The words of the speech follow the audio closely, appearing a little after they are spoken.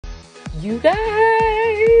You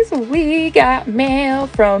guys, we got mail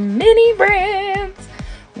from Mini Brands.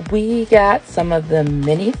 We got some of the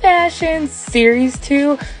Mini Fashion Series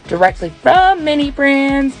 2 directly from Mini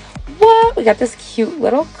Brands. What? We got this cute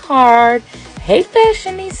little card. Hey,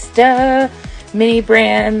 fashionista. Mini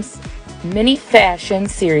Brands Mini Fashion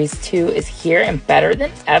Series 2 is here and better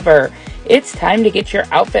than ever. It's time to get your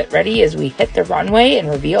outfit ready as we hit the runway and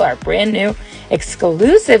reveal our brand new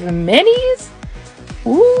exclusive minis.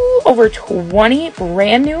 Ooh, over 20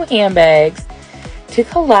 brand new handbags to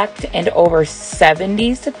collect and over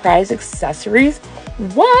 70 surprise accessories.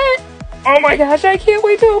 What? Oh my gosh, I can't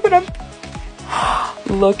wait to open them.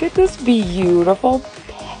 Look at this beautiful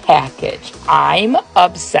package. I'm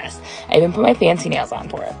obsessed. I even put my fancy nails on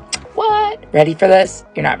for it. What? Ready for this?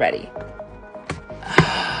 You're not ready.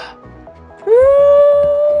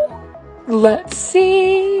 Let's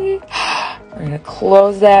see. We're going to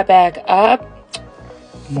close that back up.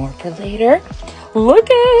 More for later. Look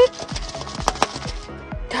at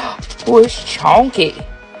oh, it's chunky.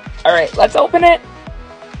 All right, let's open it.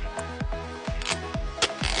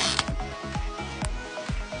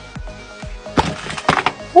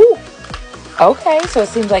 Ooh. Okay, so it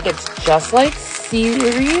seems like it's just like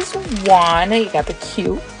Series 1. You got the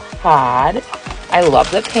cute pod. I love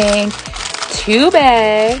the pink. 2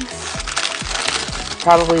 bags.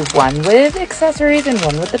 Probably one with accessories and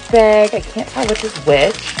one with the bag. I can't tell which is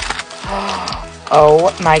which.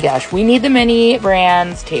 Oh my gosh. We need the Mini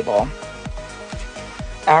Brands table.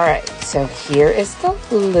 All right. So here is the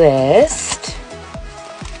list.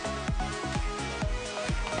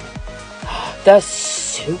 The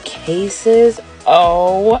suitcases.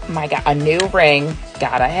 Oh my God. A new ring.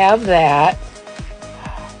 Gotta have that.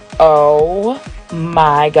 Oh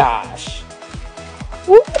my gosh.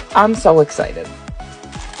 Woo, I'm so excited.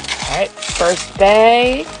 All right, first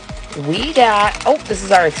bag, we got, oh, this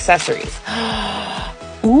is our accessories.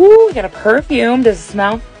 Ooh, we got a perfume. Does it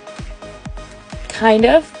smell? Kind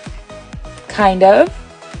of.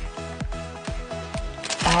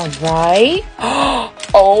 All right.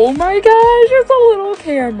 Oh my gosh, it's a little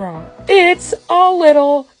camera. It's a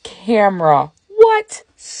little camera. What?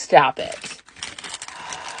 Stop it.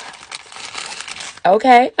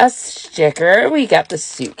 Okay, a sticker. We got the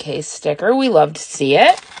suitcase sticker. We love to see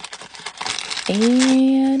it.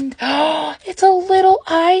 And it's a little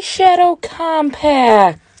eyeshadow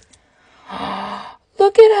compact.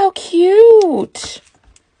 Look at how cute.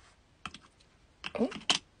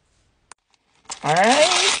 All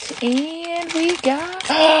right, and we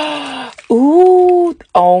got ooh,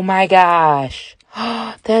 oh my gosh.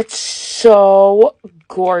 That's so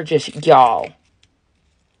gorgeous, y'all.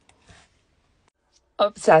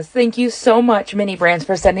 Obsessed. Thank you so much, Mini Brands,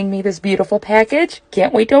 for sending me this beautiful package.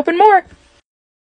 Can't wait to open more.